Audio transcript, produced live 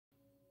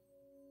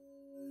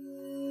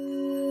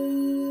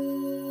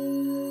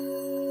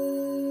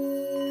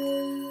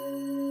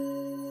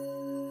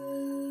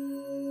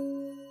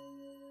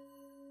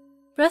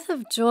Breath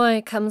of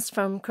joy comes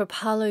from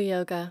Kripalu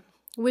Yoga,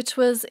 which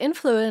was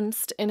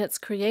influenced in its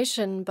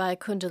creation by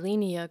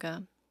Kundalini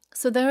Yoga.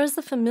 So there is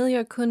a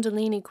familiar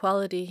Kundalini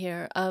quality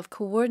here of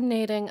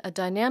coordinating a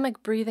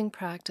dynamic breathing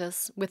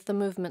practice with the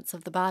movements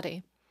of the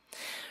body.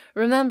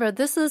 Remember,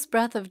 this is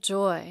breath of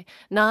joy,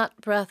 not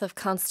breath of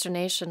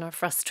consternation or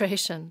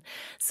frustration.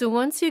 So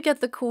once you get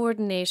the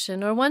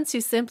coordination, or once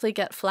you simply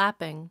get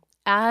flapping,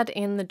 add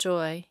in the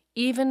joy,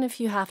 even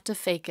if you have to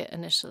fake it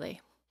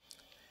initially.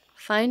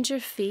 Find your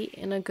feet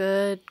in a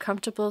good,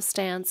 comfortable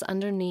stance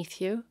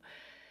underneath you.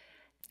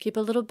 Keep a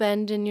little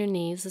bend in your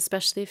knees,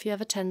 especially if you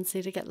have a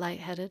tendency to get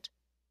lightheaded.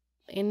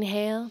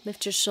 Inhale,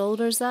 lift your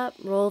shoulders up,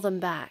 roll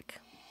them back.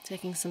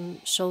 Taking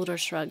some shoulder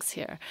shrugs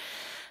here.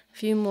 A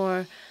few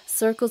more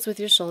circles with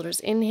your shoulders.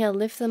 Inhale,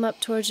 lift them up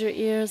towards your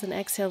ears, and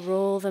exhale,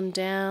 roll them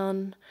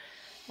down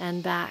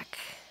and back.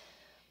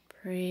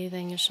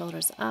 Breathing your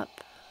shoulders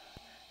up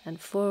and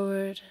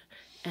forward,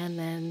 and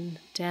then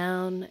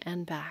down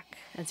and back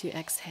as you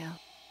exhale.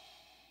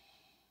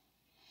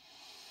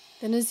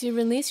 Then as you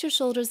release your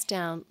shoulders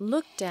down,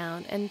 look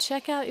down and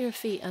check out your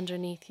feet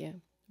underneath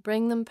you.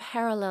 Bring them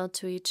parallel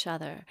to each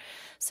other,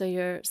 so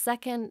your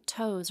second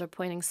toes are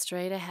pointing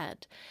straight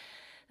ahead.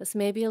 This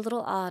may be a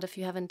little odd if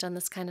you haven't done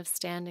this kind of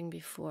standing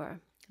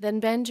before.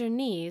 Then bend your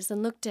knees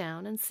and look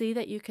down and see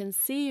that you can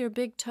see your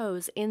big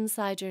toes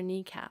inside your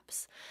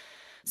kneecaps.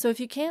 So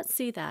if you can't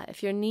see that,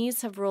 if your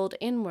knees have rolled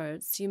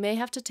inwards, you may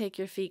have to take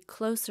your feet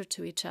closer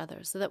to each other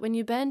so that when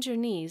you bend your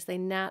knees, they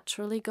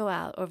naturally go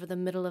out over the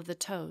middle of the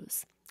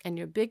toes, and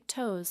your big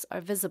toes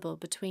are visible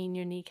between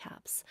your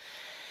kneecaps.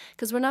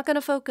 Because we're not going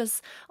to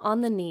focus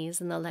on the knees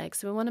and the legs,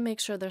 so we want to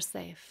make sure they're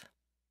safe.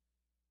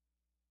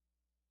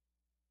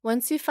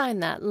 Once you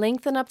find that,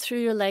 lengthen up through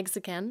your legs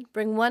again.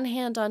 Bring one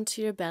hand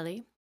onto your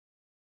belly.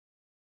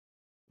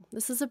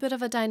 This is a bit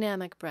of a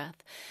dynamic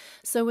breath.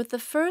 So with the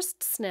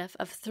first sniff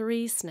of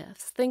 3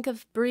 sniffs, think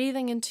of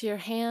breathing into your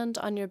hand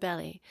on your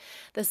belly,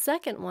 the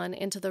second one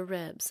into the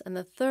ribs, and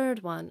the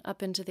third one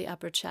up into the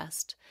upper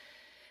chest.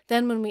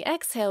 Then when we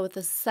exhale with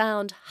the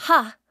sound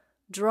ha,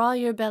 draw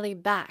your belly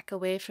back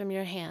away from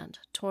your hand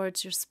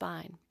towards your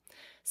spine.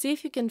 See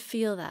if you can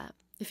feel that.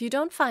 If you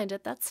don't find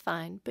it, that's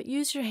fine, but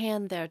use your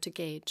hand there to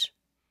gauge.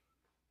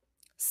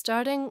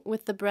 Starting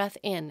with the breath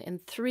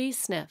in 3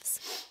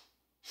 sniffs.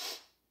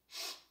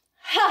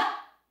 Ha!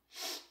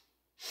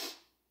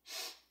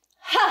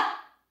 Ha!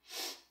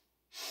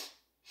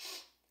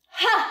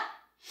 Ha!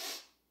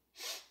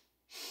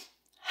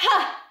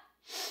 Ha!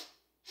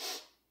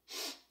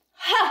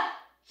 Ha!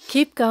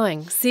 Keep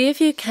going. See if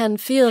you can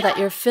feel that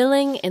you're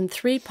filling in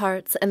 3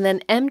 parts and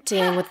then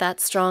emptying with that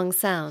strong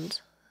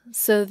sound.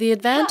 So the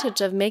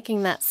advantage of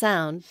making that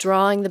sound,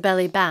 drawing the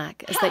belly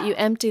back, is that you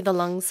empty the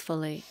lungs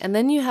fully, and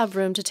then you have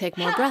room to take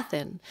more breath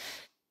in.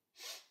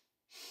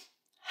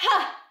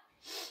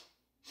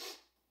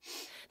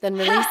 Then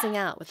releasing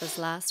out with this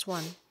last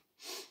one.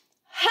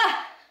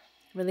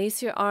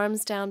 Release your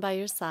arms down by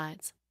your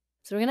sides.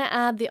 So we're going to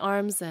add the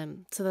arms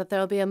in so that there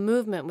will be a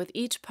movement with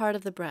each part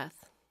of the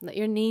breath. Let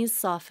your knees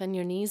soften,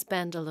 your knees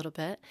bend a little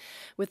bit.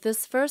 With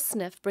this first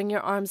sniff, bring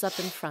your arms up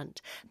in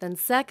front. Then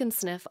second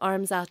sniff,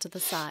 arms out to the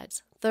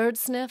sides. Third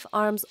sniff,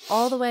 arms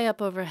all the way up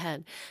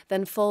overhead.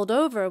 Then fold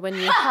over when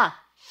you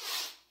ha.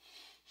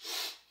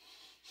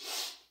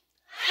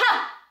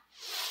 Ha.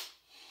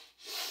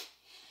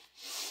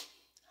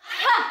 Ha. Ha. Ha.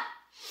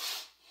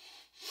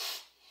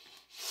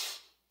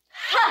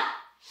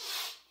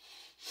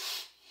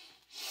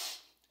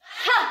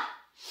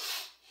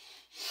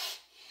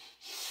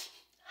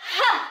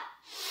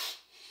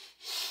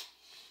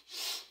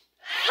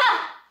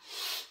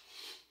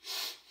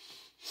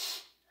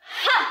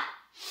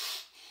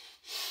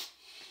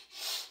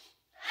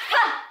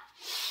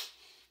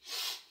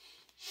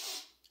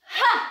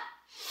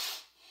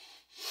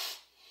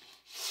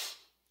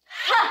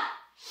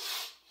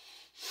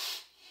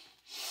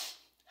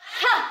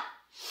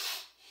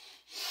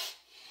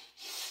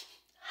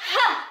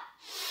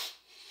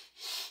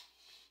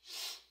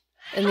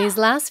 And these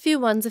last few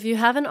ones, if you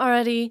haven't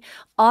already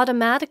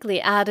automatically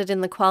added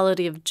in the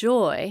quality of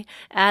joy,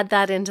 add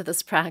that into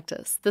this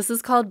practice. This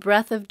is called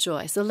breath of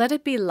joy, so let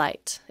it be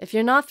light. If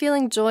you're not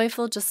feeling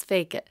joyful, just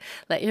fake it.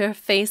 Let your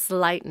face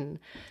lighten.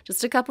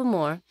 Just a couple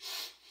more.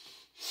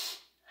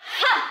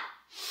 Ha!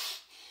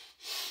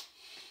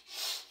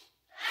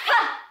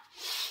 Ha!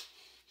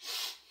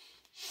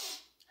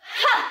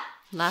 Ha!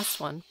 Last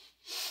one.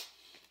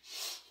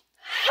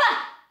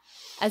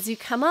 As you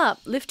come up,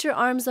 lift your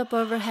arms up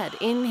overhead.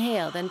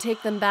 Inhale, then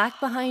take them back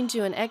behind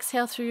you and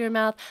exhale through your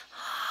mouth.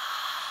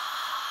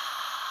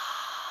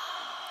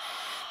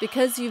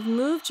 Because you've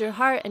moved your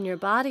heart and your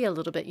body a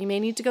little bit, you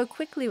may need to go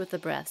quickly with the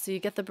breath so you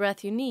get the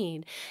breath you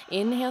need.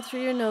 Inhale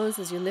through your nose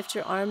as you lift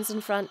your arms in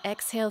front.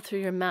 Exhale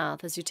through your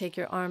mouth as you take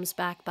your arms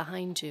back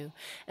behind you.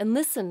 And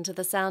listen to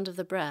the sound of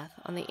the breath.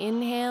 On the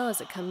inhale, as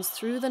it comes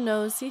through the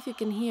nose, see if you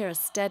can hear a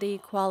steady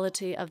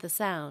quality of the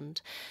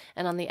sound.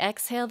 And on the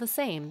exhale, the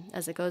same,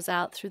 as it goes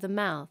out through the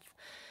mouth.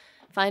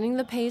 Finding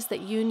the pace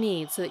that you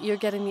need so that you're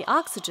getting the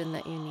oxygen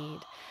that you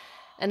need.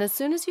 And as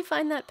soon as you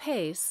find that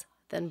pace,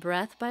 Then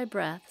breath by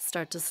breath,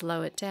 start to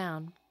slow it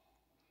down.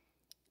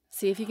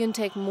 See if you can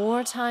take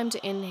more time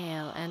to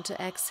inhale and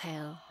to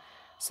exhale.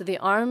 So the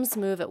arms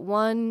move at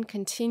one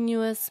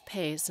continuous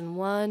pace in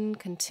one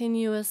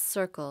continuous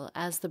circle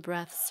as the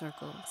breath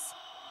circles.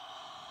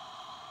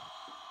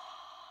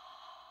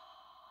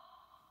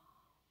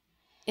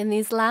 In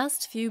these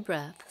last few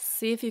breaths,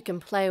 see if you can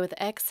play with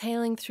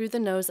exhaling through the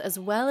nose as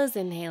well as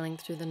inhaling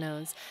through the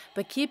nose,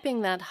 but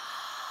keeping that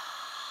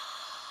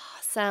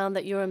sound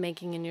that you are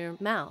making in your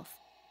mouth.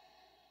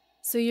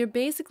 So you're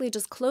basically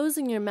just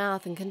closing your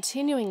mouth and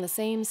continuing the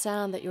same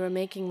sound that you were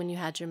making when you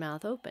had your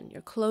mouth open.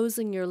 You're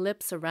closing your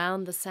lips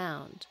around the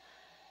sound,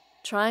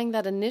 trying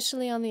that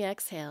initially on the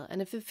exhale.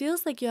 And if it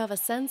feels like you have a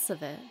sense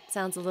of it, it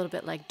sounds a little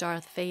bit like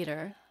Darth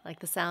Vader, like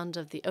the sound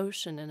of the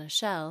ocean in a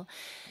shell.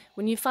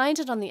 When you find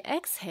it on the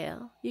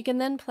exhale, you can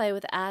then play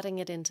with adding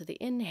it into the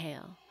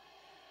inhale.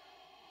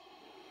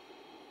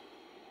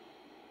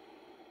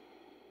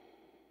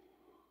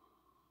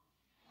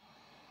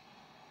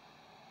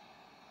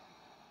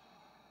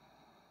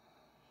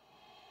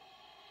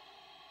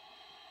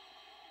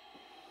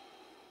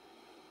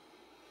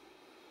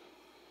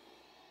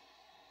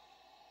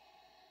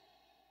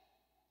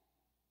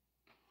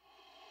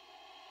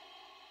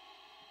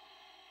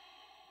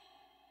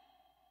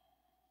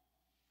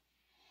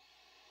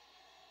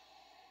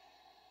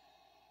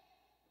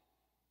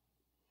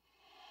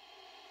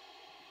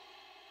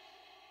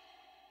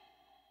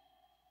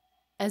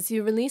 As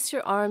you release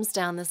your arms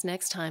down this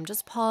next time,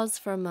 just pause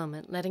for a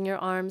moment, letting your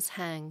arms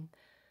hang.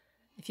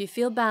 If you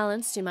feel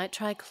balanced, you might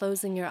try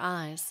closing your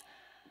eyes.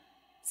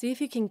 See if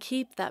you can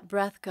keep that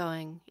breath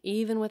going,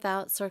 even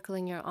without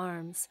circling your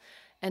arms.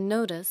 And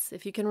notice,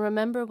 if you can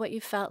remember what you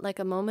felt like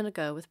a moment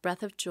ago with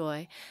breath of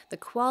joy, the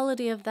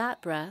quality of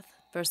that breath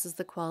versus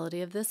the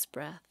quality of this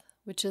breath,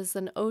 which is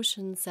an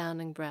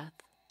ocean-sounding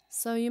breath.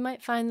 So you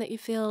might find that you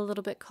feel a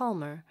little bit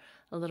calmer,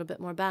 a little bit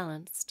more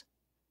balanced.